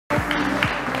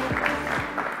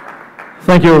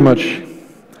Thank you very much.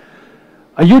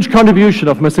 A huge contribution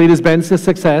of Mercedes-Benz's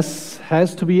success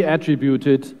has to be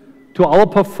attributed to our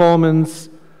performance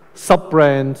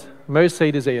sub-brand,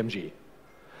 Mercedes AMG.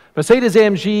 Mercedes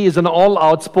AMG is an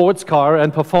all-out sports car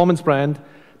and performance brand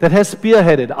that has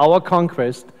spearheaded our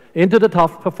conquest into the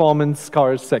tough performance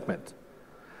cars segment.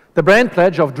 The brand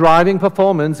pledge of driving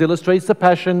performance illustrates the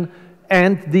passion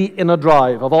and the inner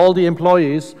drive of all the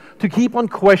employees to keep on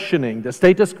questioning the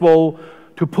status quo,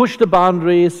 to push the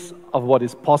boundaries of what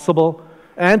is possible,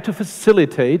 and to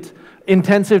facilitate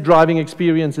intensive driving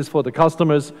experiences for the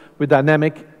customers with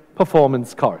dynamic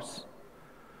performance cars.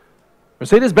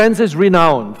 Mercedes-Benz is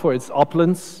renowned for its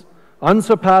opulence,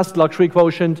 unsurpassed luxury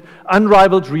quotient,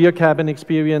 unrivaled rear cabin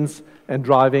experience, and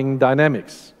driving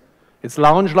dynamics. Its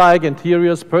lounge-like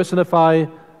interiors personify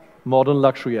modern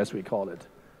luxury, as we call it.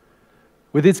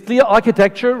 With its clear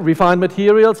architecture, refined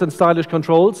materials, and stylish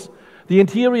controls, the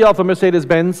interior of a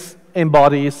Mercedes-Benz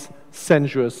embodies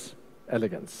sensuous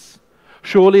elegance.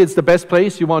 Surely it's the best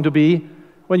place you want to be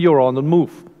when you're on the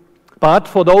move. But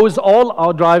for those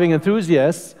all-out driving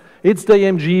enthusiasts, it's the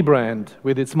AMG brand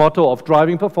with its motto of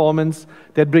driving performance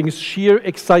that brings sheer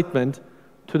excitement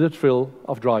to the thrill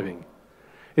of driving.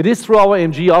 It is through our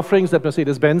AMG offerings that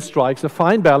Mercedes-Benz strikes a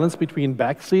fine balance between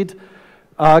backseat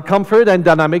comfort and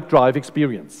dynamic drive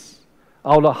experience.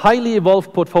 Our highly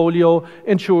evolved portfolio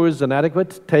ensures an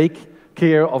adequate take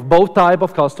care of both types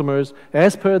of customers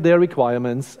as per their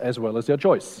requirements as well as their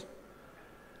choice.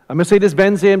 A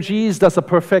Mercedes-Benz AMG is thus a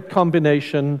perfect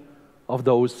combination of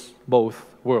those both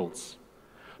worlds.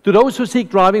 To those who seek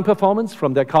driving performance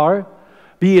from their car,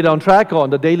 be it on track or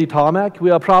on the daily tarmac, we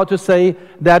are proud to say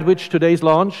that with today's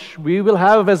launch, we will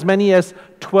have as many as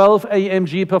 12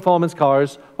 AMG performance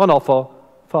cars on offer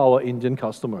for our Indian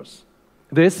customers.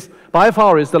 This, by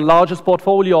far, is the largest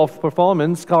portfolio of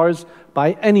performance cars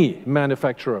by any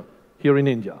manufacturer here in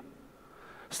India.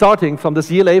 Starting from the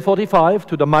CLA 45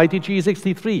 to the mighty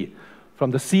G63,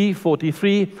 from the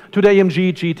C43 to the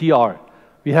AMG GTR,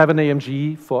 we have an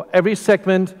AMG for every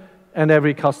segment and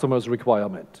every customer's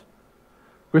requirement.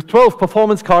 With 12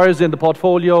 performance cars in the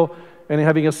portfolio and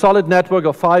having a solid network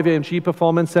of 5 AMG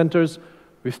performance centers,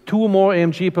 with 2 more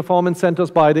AMG performance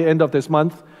centers by the end of this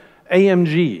month,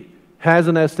 AMG has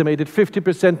an estimated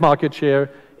 50% market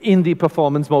share in the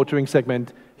performance motoring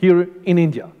segment here in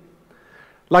India.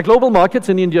 Like global markets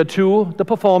in India too, the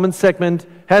performance segment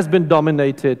has been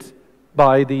dominated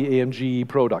by the AMG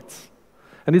products.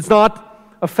 And it's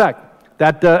not a fact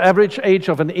that the average age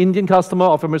of an Indian customer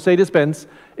of a Mercedes-Benz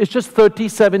is just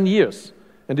 37 years.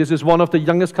 And this is one of the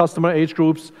youngest customer age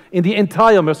groups in the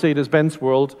entire Mercedes-Benz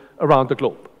world around the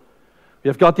globe. We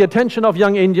have got the attention of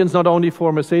young Indians not only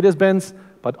for Mercedes-Benz,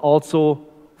 but also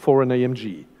for an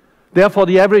AMG. Therefore,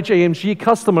 the average AMG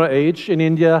customer age in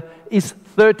India is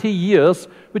 30 years,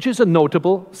 which is a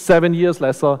notable 7 years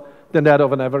lesser than that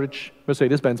of an average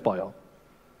Mercedes-Benz buyer.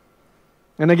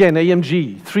 And again,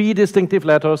 AMG, 3 distinctive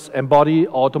letters embody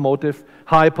automotive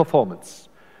high performance,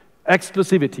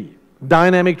 exclusivity,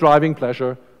 dynamic driving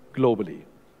pleasure globally.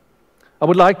 I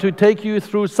would like to take you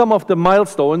through some of the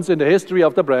milestones in the history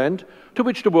of the brand to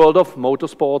which the world of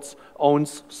motorsports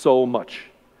owns so much.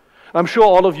 I'm sure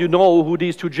all of you know who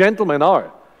these 2 gentlemen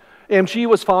are. AMG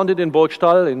was founded in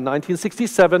Burgstall in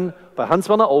 1967 by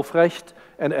Hans-Werner Aufrecht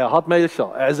and Erhard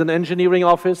Melcher as an engineering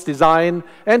office, design,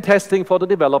 and testing for the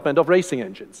development of racing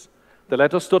engines. The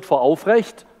letters stood for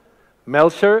Aufrecht,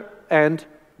 Melcher, and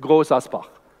Groß Asbach,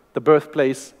 the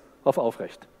birthplace of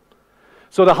Aufrecht.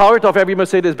 So the heart of every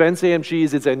Mercedes-Benz AMG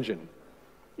is its engine.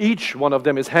 Each one of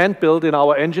them is hand-built in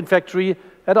our engine factory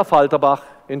at Affalterbach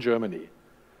in Germany.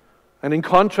 And in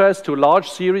contrast to large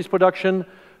series production,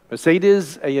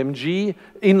 Mercedes AMG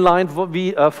inline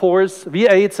V4s,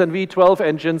 V8s, and V12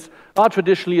 engines are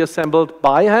traditionally assembled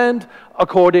by hand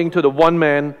according to the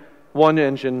one-man,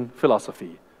 one-engine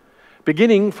philosophy.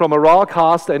 Beginning from a raw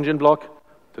cast engine block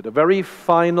to the very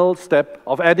final step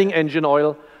of adding engine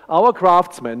oil, our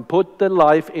craftsmen put their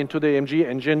life into the AMG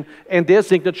engine, and their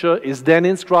signature is then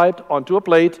inscribed onto a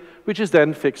plate, which is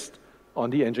then fixed on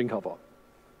the engine cover.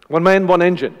 One man, one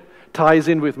engine ties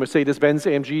in with Mercedes-Benz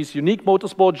AMG's unique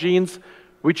motorsport genes,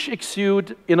 which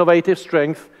exude innovative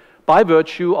strength by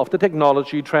virtue of the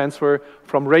technology transfer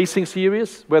from racing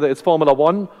series, whether it's Formula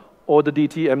One or the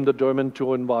DTM, the German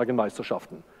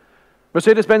Tourenwagenmeisterschaften.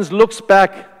 Mercedes-Benz looks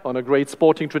back on a great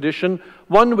sporting tradition,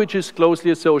 one which is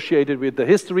closely associated with the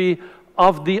history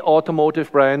of the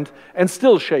automotive brand and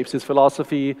still shapes its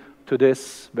philosophy to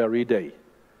this very day.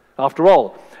 After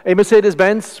all, a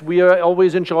Mercedes-Benz, we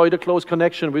always enjoyed a close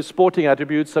connection with sporting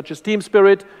attributes such as team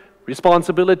spirit,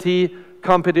 responsibility,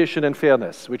 competition, and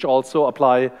fairness, which also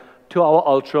apply to our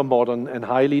ultra-modern and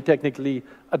highly technically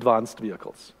advanced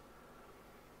vehicles.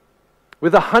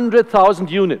 With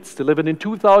 100,000 units delivered in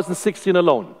 2016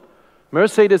 alone,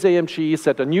 Mercedes AMG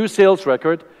set a new sales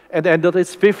record and ended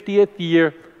its 50th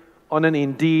year on an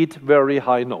indeed very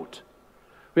high note.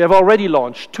 We have already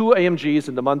launched 2 AMGs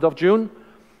in the month of June,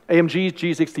 AMG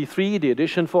G63, the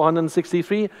Edition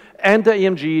 463, and the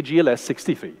AMG GLS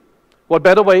 63. What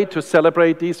better way to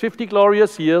celebrate these 50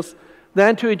 glorious years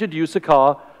than to introduce a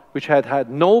car which had had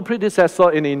no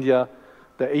predecessor in India,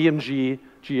 the AMG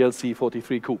GLC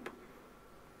 43 Coupe.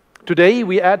 Today,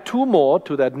 we add 2 more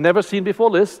to that never-seen-before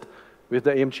list with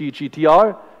the AMG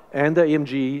GTR and the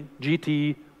AMG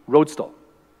GT Roadster.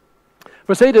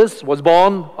 Mercedes was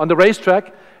born on the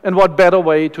racetrack, and what better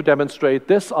way to demonstrate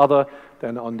this other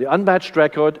than on the unmatched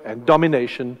record and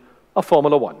domination of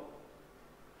Formula One.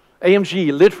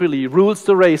 AMG literally rules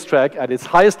the racetrack at its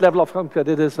highest level of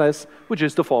competitiveness, which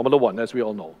is the Formula One, as we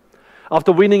all know.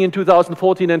 After winning in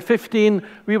 2014 and 15,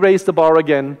 we raised the bar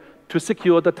again to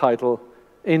secure the title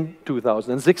in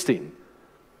 2016.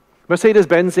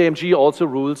 Mercedes-Benz AMG also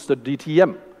rules the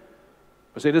DTM.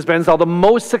 Mercedes-Benz are the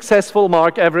most successful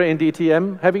marque ever in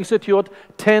DTM, having secured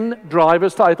 10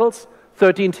 drivers' titles,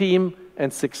 13 team,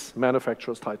 and 6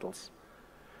 manufacturers' titles.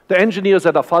 The engineers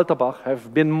at Affalterbach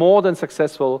have been more than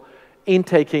successful in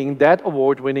taking that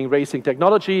award-winning racing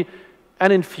technology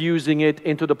and infusing it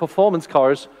into the performance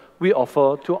cars we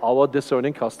offer to our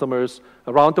discerning customers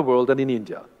around the world and in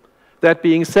India. That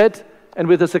being said, and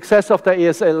with the success of the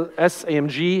ASLS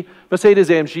AMG, Mercedes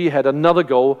AMG had another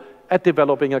go at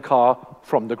developing a car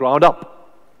from the ground up.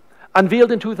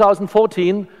 Unveiled in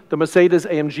 2014, the Mercedes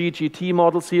AMG GT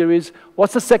model series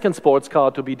was the second sports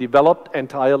car to be developed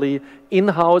entirely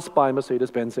in-house by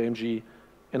Mercedes-Benz AMG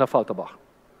in Affalterbach.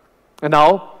 And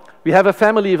now, we have a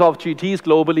family of GTs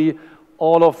globally,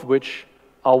 all of which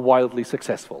are wildly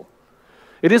successful.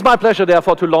 It is my pleasure,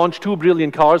 therefore, to launch 2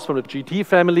 brilliant cars from the GT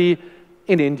family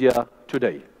in India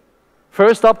today.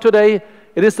 First up today,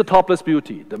 it is the topless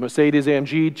beauty, the Mercedes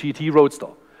AMG GT Roadster.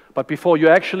 But before you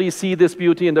actually see this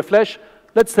beauty in the flesh,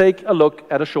 let's take a look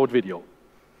at a short video.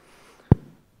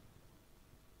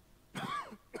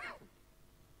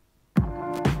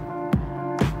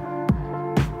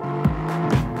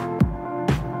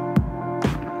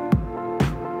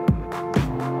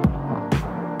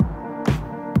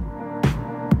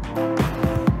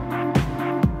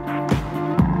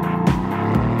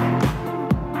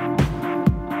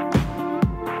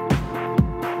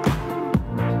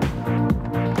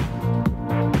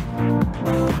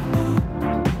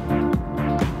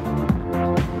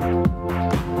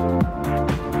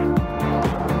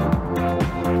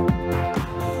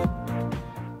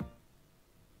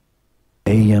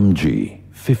 AMG,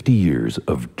 50 years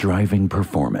of driving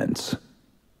performance.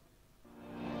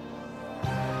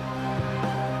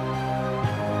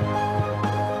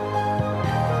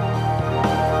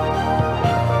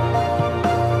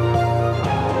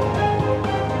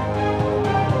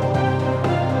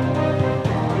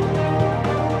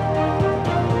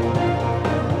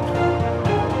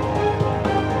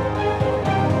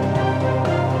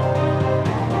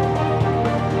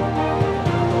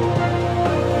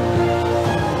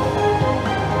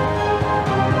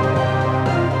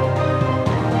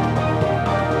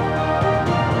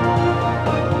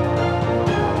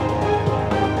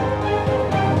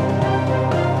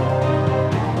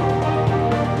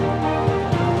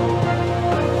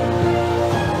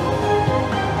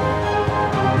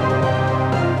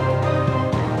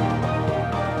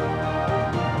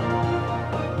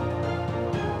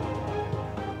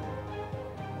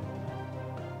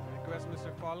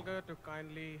 To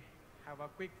kindly have a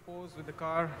quick pose with the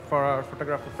car for our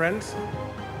photographer friends.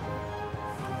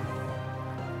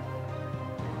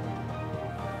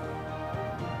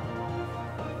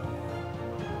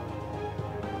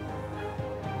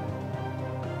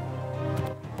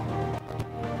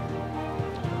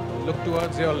 Look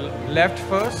towards your left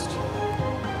first.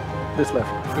 This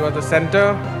left. Towards the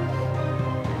center.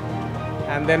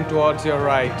 And then towards your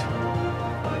right.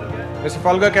 Mr.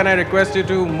 Folger, can I request you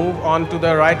to move on to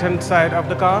the right-hand side of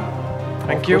the car?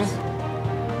 Thank you.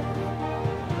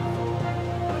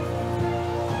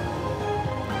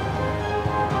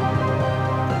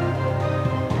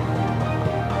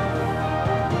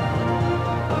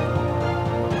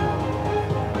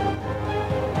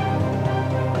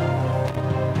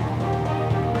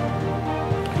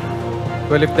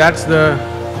 Well, if that's the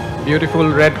beautiful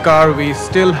red car, we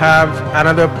still have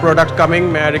another product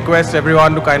coming. May I request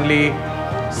everyone to kindly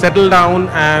settle down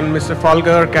and Mr.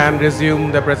 Folger can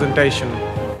resume the presentation.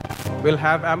 We'll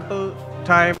have ample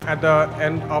time at the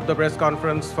end of the press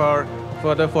conference for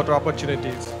further photo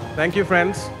opportunities. Thank you,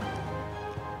 friends.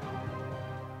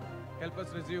 Help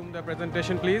us resume the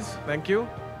presentation, please. Thank you.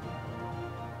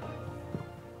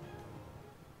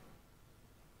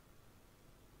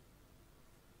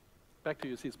 Back to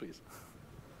your seats, please.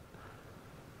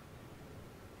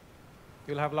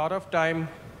 You'll have a lot of time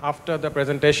after the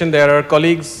presentation. There are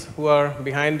colleagues who are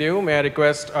behind you. May I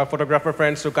request our photographer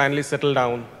friends to kindly settle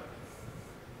down.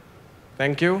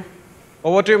 Thank you.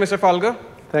 Over to you, Mr. Folger.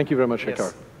 Thank you very much,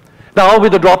 Hector. Now,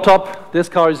 with the drop top, this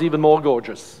car is even more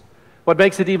gorgeous. What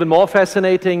makes it even more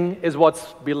fascinating is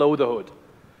what's below the hood.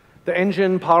 The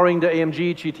engine powering the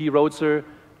AMG GT Roadster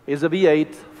is a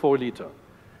V8 4-liter.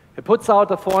 It puts out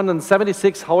a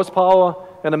 476 horsepower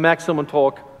and a maximum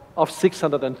torque of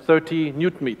 630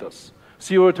 Newton meters.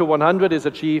 0 to 100 is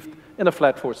achieved in a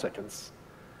flat 4 seconds.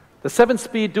 The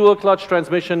 7-speed dual-clutch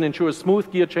transmission ensures smooth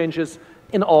gear changes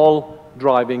in all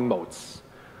driving modes.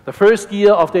 The first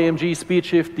gear of the AMG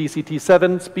Speedshift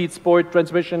DCT7 Speed Sport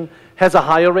transmission has a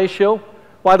higher ratio,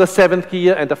 while the 7th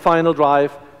gear and the final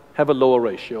drive have a lower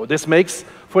ratio. This makes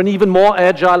for an even more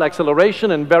agile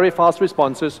acceleration and very fast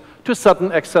responses to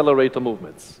sudden accelerator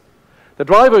movements. The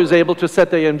driver is able to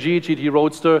set the AMG GT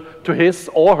Roadster to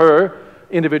his or her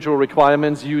individual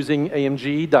requirements using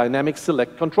AMG Dynamic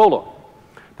Select Controller.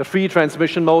 The 3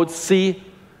 transmission modes C,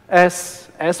 S,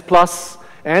 S+,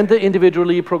 and the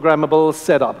individually programmable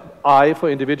setup, I for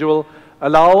individual,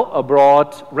 allow a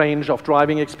broad range of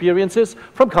driving experiences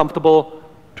from comfortable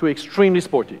to extremely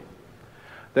sporty.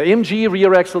 The AMG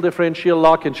rear axle differential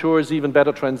lock ensures even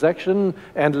better transaction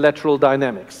and lateral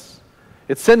dynamics.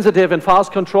 Its sensitive and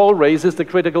fast control raises the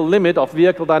critical limit of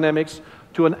vehicle dynamics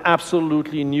to an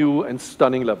absolutely new and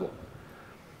stunning level.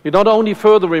 It not only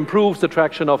further improves the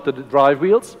traction of the drive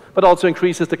wheels, but also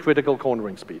increases the critical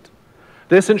cornering speed.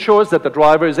 This ensures that the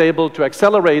driver is able to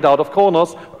accelerate out of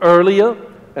corners earlier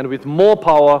and with more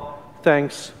power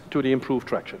thanks to the improved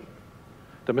traction.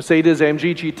 The Mercedes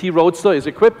AMG GT Roadster is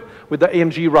equipped with the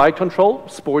AMG ride control,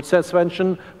 sports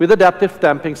suspension with adaptive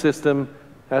damping system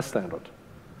as standard.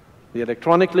 The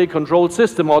electronically controlled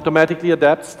system automatically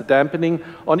adapts the dampening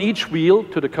on each wheel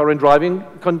to the current driving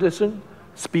condition,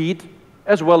 speed,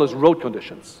 as well as road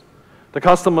conditions. The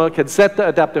customer can set the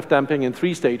adaptive damping in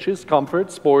 3 stages: comfort,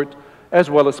 sport, as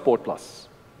well as Sport Plus.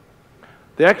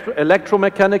 The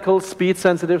electromechanical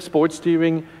speed-sensitive sports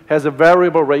steering has a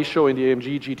variable ratio in the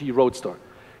AMG GT Roadster.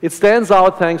 It stands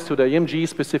out thanks to the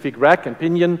AMG-specific rack and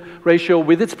pinion ratio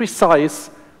with its precise,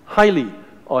 highly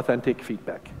authentic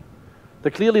feedback. The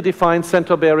clearly defined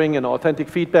center bearing and authentic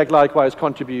feedback likewise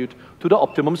contribute to the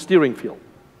optimum steering feel.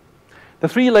 The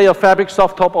 3-layer fabric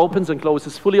soft top opens and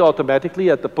closes fully automatically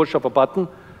at the push of a button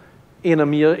in a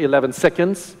mere 11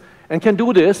 seconds, and can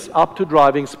do this up to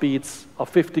driving speeds of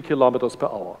 50 kilometers per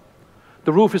hour.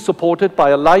 The roof is supported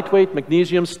by a lightweight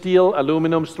magnesium steel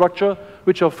aluminum structure,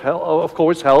 which of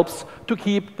course helps to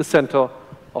keep the center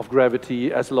of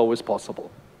gravity as low as possible.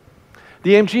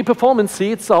 The AMG performance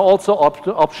seats are also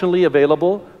optionally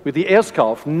available with the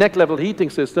AirScarf neck-level heating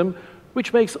system,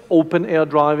 which makes open-air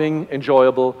driving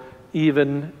enjoyable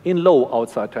even in low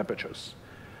outside temperatures.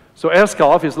 So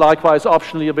AirScarf is likewise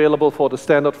optionally available for the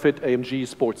standard fit AMG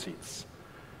sport seats.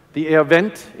 The air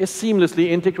vent is seamlessly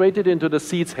integrated into the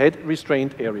seat's head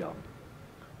restraint area.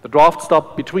 The draft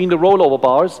stop between the rollover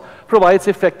bars provides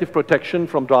effective protection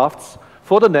from drafts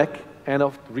for the neck and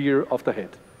of the rear of the head.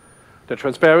 The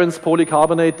transparent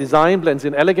polycarbonate design blends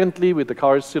in elegantly with the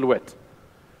car's silhouette.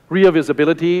 Rear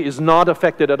visibility is not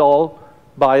affected at all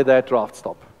by that draft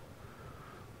stop.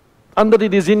 Under the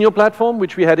Designo platform,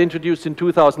 which we had introduced in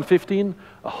 2015,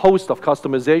 a host of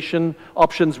customization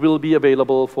options will be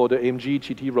available for the AMG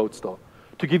GT Roadster.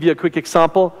 To give you a quick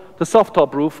example, the soft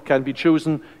top roof can be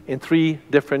chosen in 3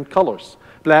 different colors: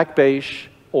 black, beige,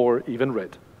 or even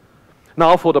red.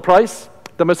 Now for the price.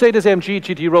 The Mercedes AMG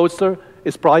GT Roadster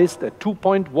is priced at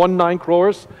 2.19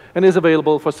 crores and is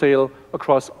available for sale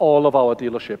across all of our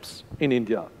dealerships in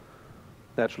India.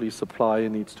 Naturally, supply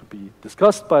needs to be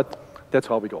discussed, but that's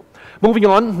how we go. Moving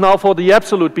on, now for the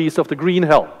absolute beast of the green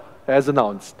hell, as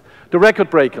announced. The record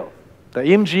breaker, the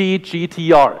AMG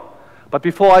GT R. But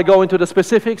before I go into the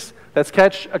specifics, let's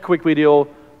catch a quick video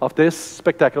of this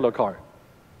spectacular car.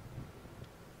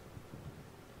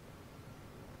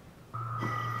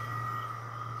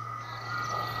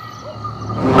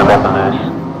 Remember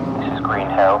this is green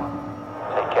hell.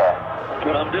 Take care. That's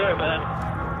what I'm doing, man.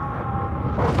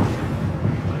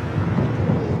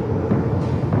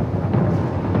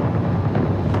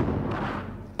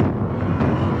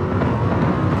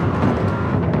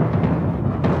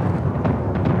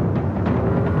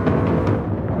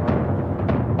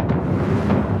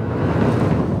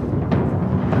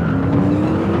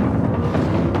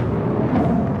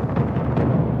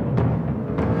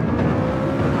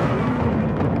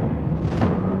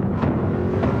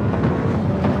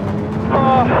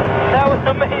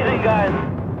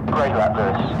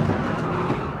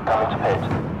 time into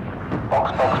pit.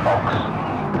 Box, box, box.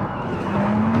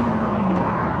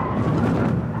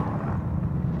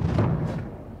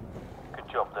 Good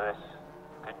job, Lewis.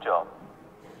 Good job.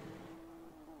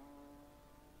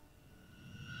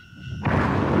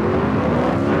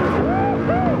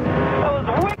 That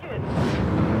was wicked!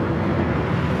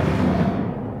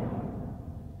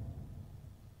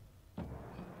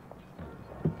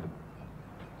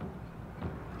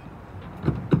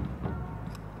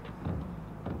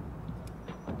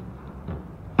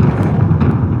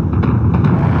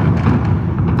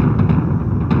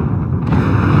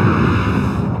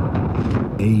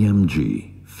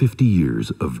 AMG, 50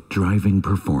 years of driving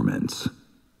performance.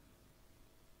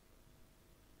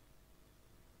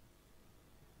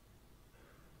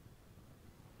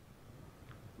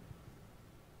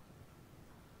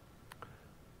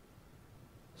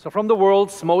 So from the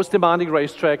world's most demanding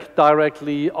racetrack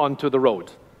directly onto the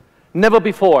road. Never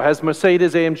before has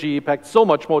Mercedes AMG packed so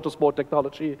much motorsport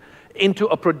technology into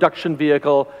a production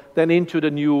vehicle than into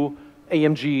the new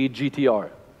AMG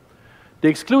GTR. The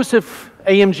exclusive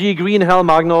AMG Green Hell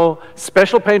Magno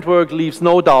special paintwork leaves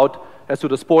no doubt as to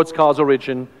the sports car's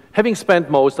origin, having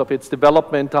spent most of its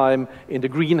development time in the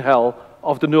green hell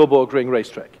of the Nurburgring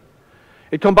racetrack.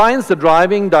 It combines the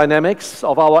driving dynamics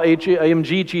of our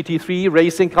AMG GT3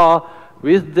 racing car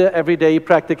with the everyday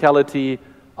practicality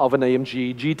of an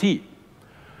AMG GT.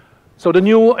 So the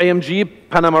new AMG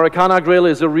Panamericana grille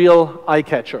is a real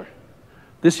eye-catcher.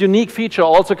 This unique feature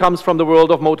also comes from the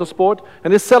world of motorsport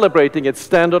and is celebrating its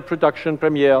standard production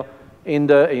premiere in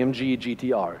the AMG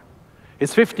GTR.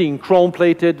 Its 15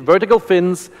 chrome-plated vertical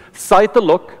fins cite the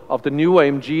look of the new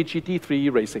AMG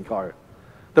GT3 racing car.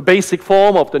 The basic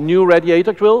form of the new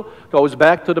radiator grille goes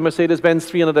back to the Mercedes-Benz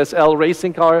 300 SL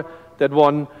racing car that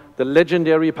won the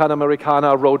legendary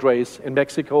Panamericana road race in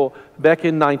Mexico back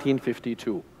in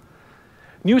 1952.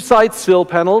 New side sill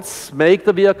panels make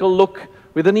the vehicle look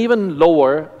with an even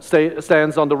lower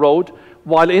stance on the road,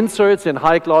 while inserts in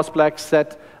high-gloss black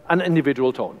set an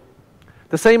individual tone.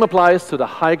 The same applies to the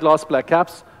high-gloss black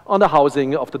caps on the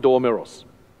housing of the door mirrors.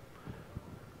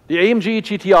 The AMG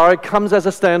GTR comes as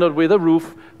a standard with a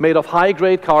roof made of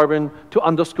high-grade carbon to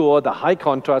underscore the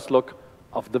high-contrast look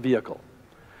of the vehicle.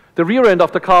 The rear end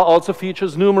of the car also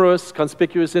features numerous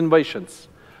conspicuous innovations.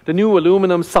 The new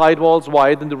aluminum sidewalls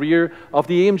widen the rear of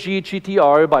the AMG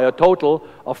GTR by a total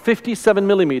of 57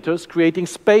 millimeters, creating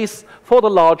space for the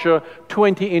larger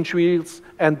 20-inch wheels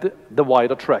and the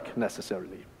wider track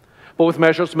necessarily. Both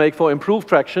measures make for improved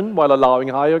traction while allowing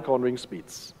higher cornering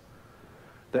speeds.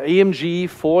 The AMG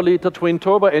 4-liter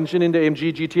twin-turbo engine in the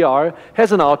AMG GTR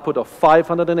has an output of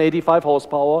 585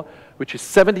 horsepower, which is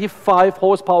 75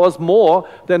 horsepower more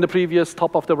than the previous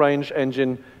top-of-the-range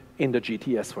engine in the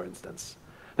GTS, for instance.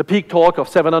 The peak torque of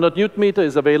 700 Newton-meter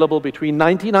is available between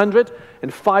 1900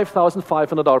 and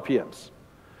 5500 RPMs.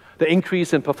 The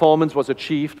increase in performance was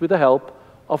achieved with the help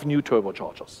of new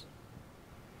turbochargers.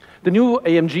 The new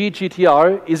AMG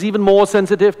GTR is even more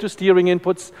sensitive to steering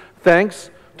inputs thanks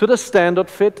to the standard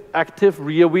fit active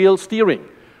rear wheel steering,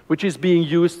 which is being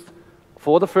used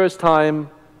for the first time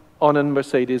on a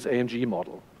Mercedes AMG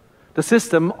model. The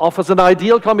system offers an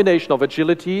ideal combination of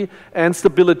agility and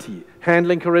stability,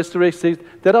 handling characteristics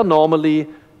that are normally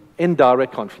in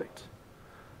direct conflict.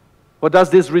 What does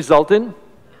this result in?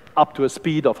 Up to a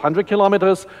speed of 100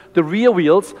 kilometers, the rear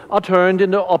wheels are turned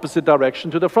in the opposite direction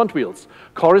to the front wheels,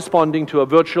 corresponding to a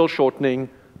virtual shortening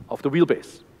of the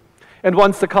wheelbase. And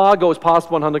once the car goes past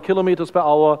 100 kilometers per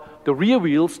hour, the rear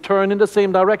wheels turn in the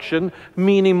same direction,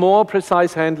 meaning more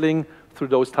precise handling through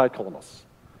those tight corners.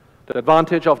 The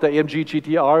advantage of the AMG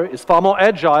GTR is far more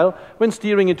agile when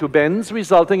steering into bends,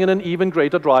 resulting in an even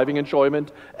greater driving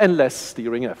enjoyment and less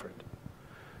steering effort.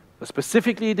 The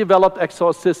specifically developed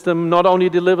exhaust system not only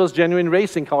delivers genuine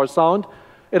racing car sound,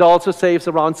 it also saves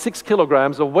around 6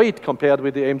 kilograms of weight compared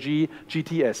with the AMG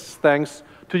GTS, thanks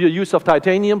to the use of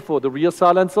titanium for the rear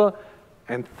silencer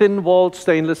and thin-walled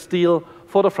stainless steel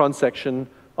for the front section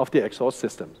of the exhaust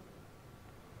system.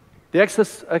 The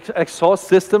exhaust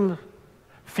system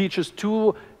features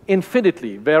two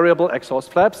infinitely variable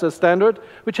exhaust flaps as standard,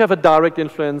 which have a direct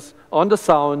influence on the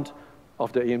sound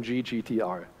of the AMG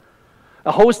GTR.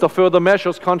 A host of further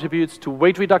measures contributes to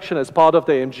weight reduction as part of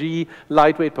the AMG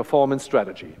lightweight performance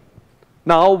strategy.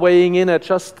 Now weighing in at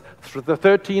just the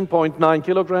 13.9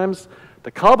 kilograms,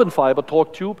 the carbon fiber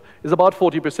torque tube is about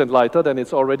 40% lighter than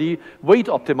its already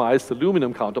weight-optimized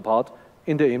aluminum counterpart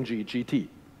in the AMG GT.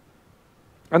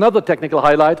 Another technical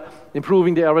highlight,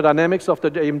 improving the aerodynamics of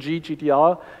the AMG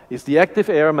GTR, is the active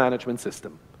air management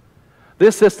system.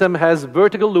 This system has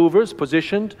vertical louvers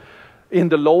positioned in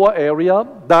the lower area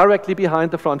directly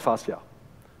behind the front fascia.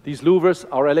 These louvers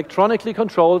are electronically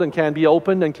controlled and can be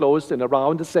opened and closed in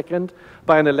around a second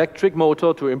by an electric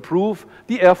motor to improve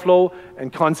the airflow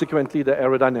and consequently the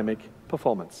aerodynamic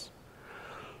performance.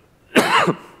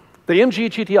 The AMG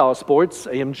GT R sports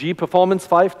AMG Performance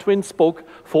 5 twin-spoke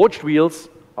forged wheels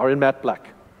are in matte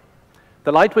black.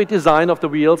 The lightweight design of the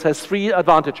wheels has 3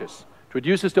 advantages. It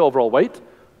reduces the overall weight,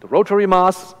 the rotary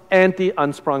mass, and the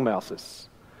unsprung masses.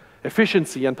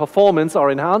 Efficiency and performance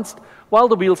are enhanced, while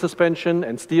the wheel suspension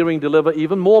and steering deliver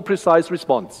even more precise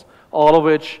response, all of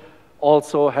which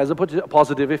also has a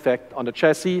positive effect on the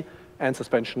chassis and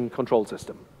suspension control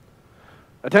system.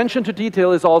 Attention to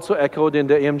detail is also echoed in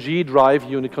the AMG drive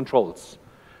unit controls.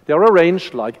 They are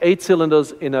arranged like 8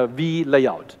 cylinders in a V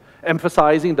layout,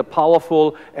 emphasizing the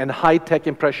powerful and high-tech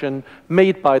impression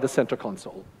made by the center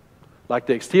console. Like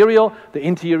the exterior, the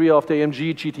interior of the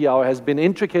AMG GT R has been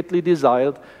intricately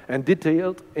designed and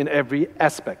detailed in every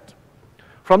aspect.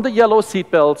 From the yellow seat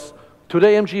belts to the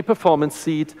AMG Performance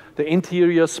seat, the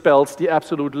interior spells the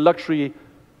absolute luxury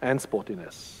and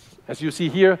sportiness. As you see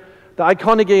here, the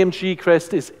iconic AMG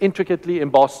crest is intricately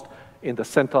embossed in the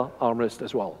center armrest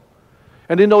as well.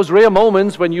 And in those rare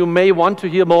moments when you may want to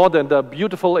hear more than the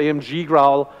beautiful AMG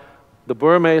growl, the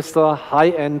Burmeister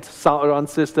high-end sound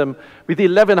system with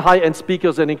 11 high-end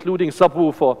speakers and including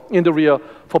subwoofer in the rear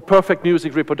for perfect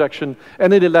music reproduction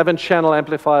and an 11-channel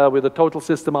amplifier with a total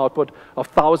system output of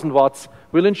 1,000 watts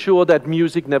will ensure that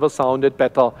music never sounded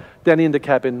better than in the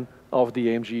cabin of the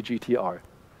AMG GT R.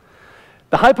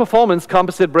 The high-performance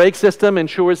composite brake system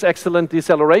ensures excellent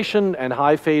deceleration and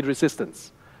high fade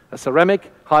resistance. A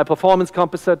ceramic high-performance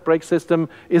composite brake system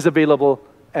is available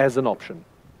as an option.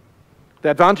 The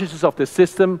advantages of this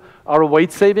system are a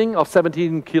weight saving of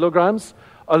 17 kilograms,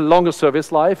 a longer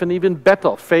service life, and even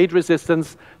better fade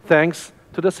resistance thanks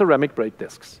to the ceramic brake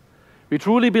discs. We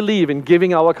truly believe in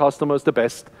giving our customers the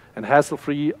best and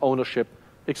hassle-free ownership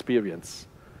experience.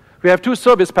 We have 2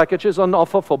 service packages on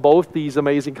offer for both these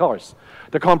amazing cars.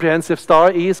 The comprehensive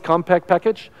Star Ace compact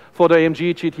package for the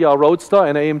AMG GT R Roadster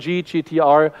and AMG GT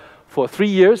R for 3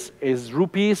 years is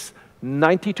rupees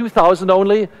 92,000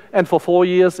 only, and for 4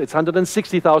 years it's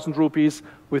 160,000 rupees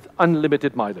with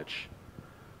unlimited mileage.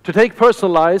 To take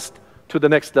personalized to the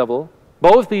next level,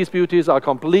 both these beauties are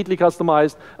completely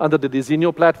customized under the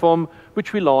Designo platform,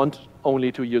 which we launched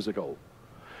only 2 years ago.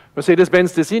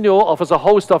 Mercedes-Benz Designo offers a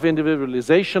host of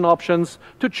individualization options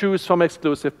to choose from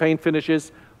exclusive paint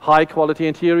finishes, high-quality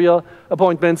interior,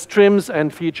 appointments, trims,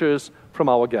 and features from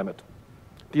our gamut.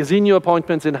 Designo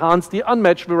appointments enhance the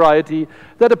unmatched variety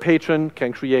that a patron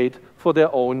can create for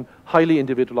their own highly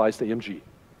individualized AMG.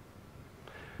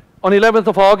 On 11th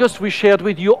of August, we shared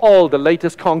with you all the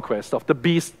latest conquest of the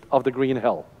beast of the green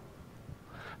hell.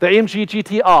 The AMG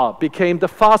GT R became the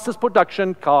fastest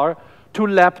production car to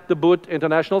lap the Butte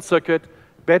International Circuit,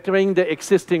 bettering the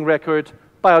existing record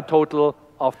by a total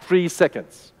of 3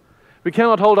 seconds. We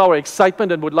cannot hold our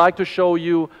excitement and would like to show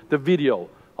you the video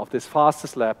of this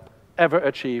fastest lap ever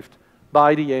achieved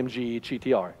by the AMG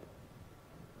GT R.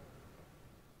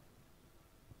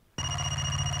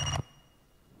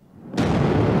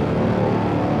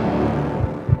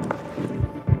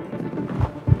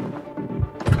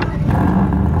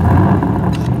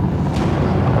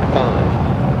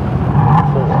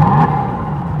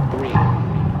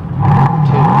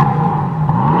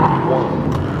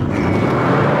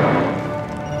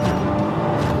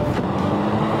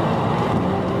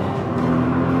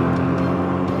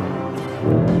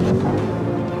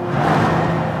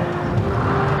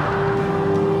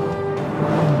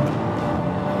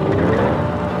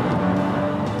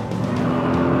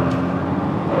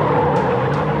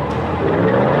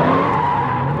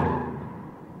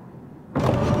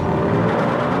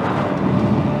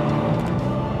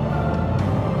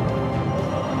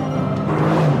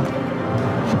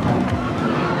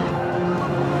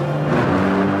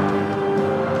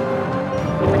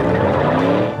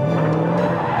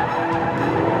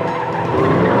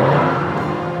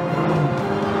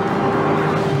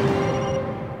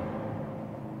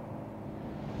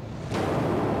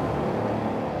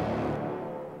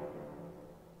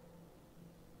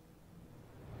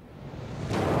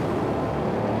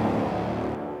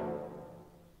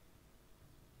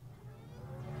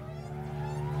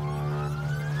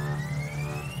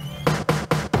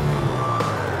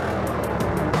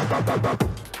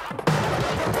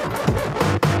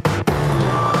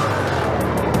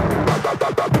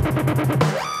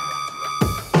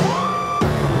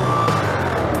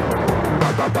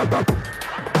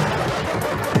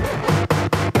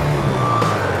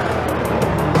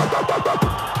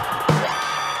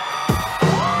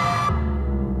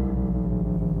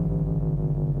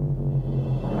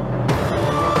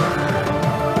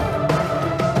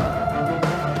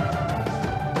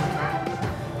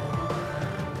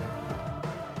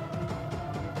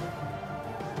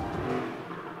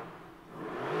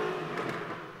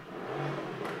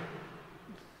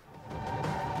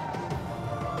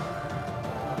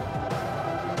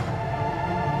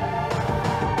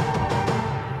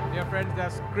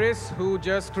 That's Chris, who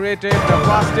just created the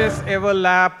fastest ever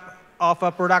lap of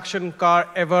a production car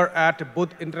ever at Booth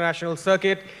International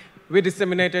Circuit. We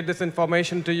disseminated this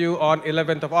information to you on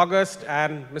 11th of August.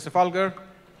 And Mr. Folger,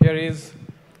 here he is,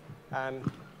 and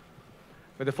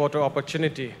with the photo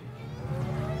opportunity.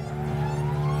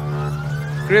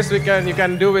 Chris, you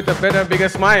can do with a better, bigger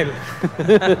smile.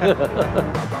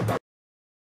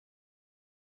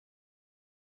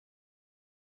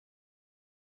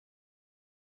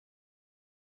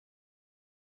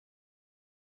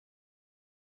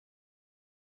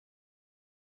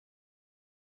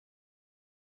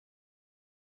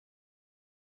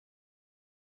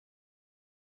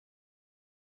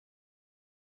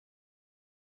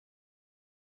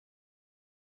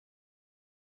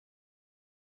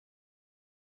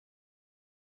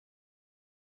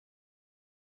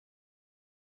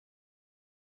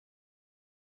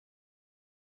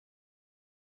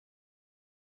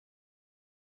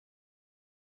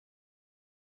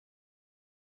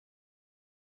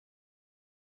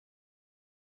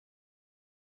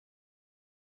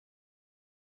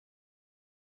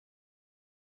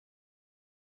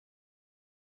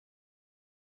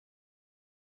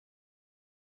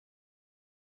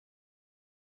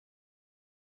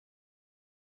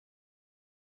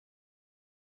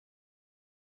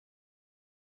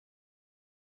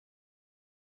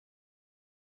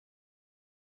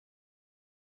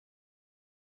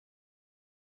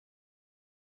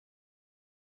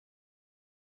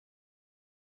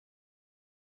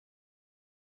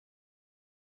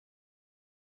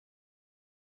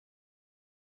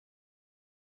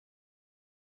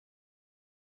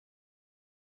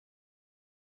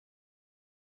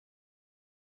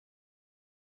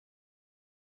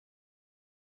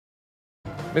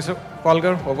 Mr.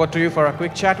 Folger, over to you for a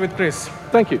quick chat with Chris.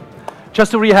 Thank you.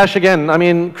 Just to rehash again, I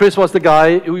mean, Chris was the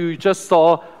guy who you just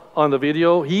saw on the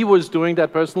video. He was doing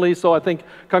that personally, so I think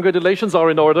congratulations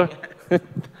are in order.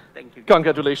 Thank you.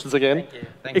 Congratulations again. Thank you.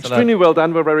 Thanks Extremely well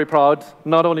done. We're very proud,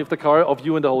 not only of the car, of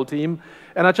you and the whole team.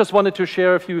 And I just wanted to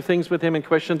share a few things with him in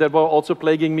question that were also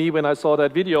plaguing me when I saw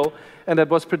that video, and that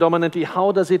was predominantly,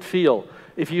 how does it feel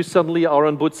if you suddenly are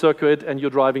on Booth Circuit and you're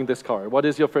driving this car? What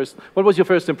was your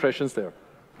first impressions there?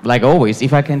 Like always,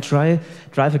 if I can drive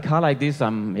a car like this,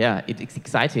 yeah, it's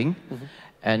exciting. Mm-hmm.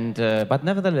 And but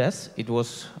nevertheless, it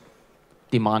was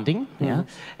demanding. Mm-hmm. Yeah,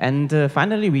 and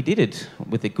finally we did it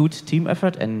with a good team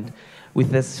effort and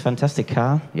with this fantastic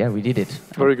car. Yeah, we did it.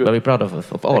 Very good. Very proud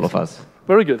of all of us.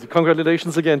 Very good.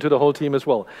 Congratulations again to the whole team as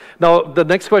well. Now, the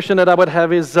next question that I would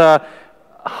have is,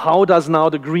 how does now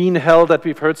the green hell that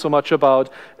we've heard so much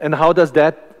about, and how does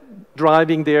that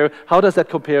driving there, how does that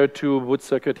compare to Booth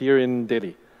Circuit here in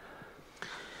Delhi?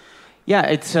 Yeah,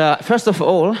 it's first of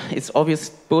all, it's obvious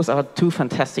both are two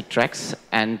fantastic tracks,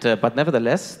 and but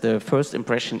nevertheless, the first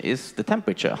impression is the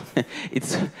temperature.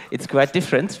 it's quite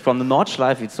different from the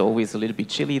Nordschleife. It's always a little bit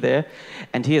chilly there,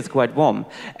 and here it's quite warm.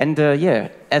 And yeah,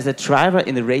 as a driver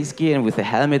in the race gear and with a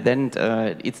helmet, then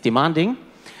it's demanding.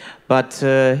 But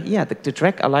yeah, the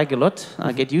track I like a lot.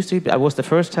 I get used to it. I was the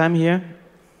first time here,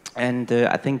 and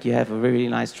I think you have a really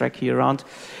nice track here around.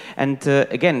 And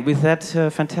again, with that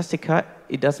fantastic car,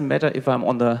 it doesn't matter if I'm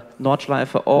on the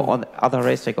Nordschleife or on other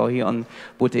racetrack or here on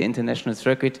Booth International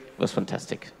Circuit. It was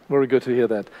fantastic. Very good to hear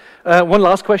that. One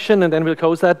last question, and then we'll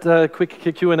close that quick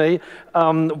Q&A.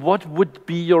 What would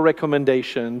be your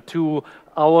recommendation to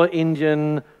our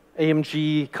Indian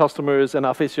AMG customers and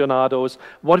aficionados?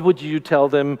 What would you tell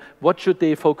them? What should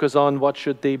they focus on? What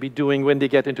should they be doing when they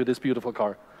get into this beautiful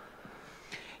car?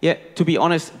 Yeah, to be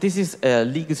honest, this is a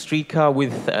legal street car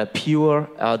with a pure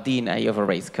DNA of a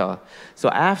race car. So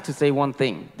I have to say one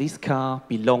thing. This car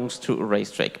belongs to a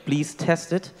racetrack. Please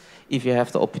test it if you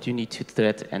have the opportunity to do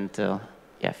that, and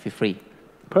yeah, feel free.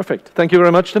 Perfect. Thank you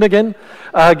very much then again.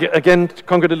 Again,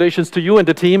 congratulations to you and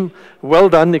the team. Well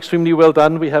done, extremely well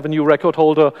done. We have a new record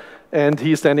holder, and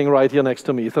he's standing right here next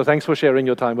to me. So thanks for sharing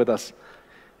your time with us.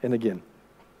 And again.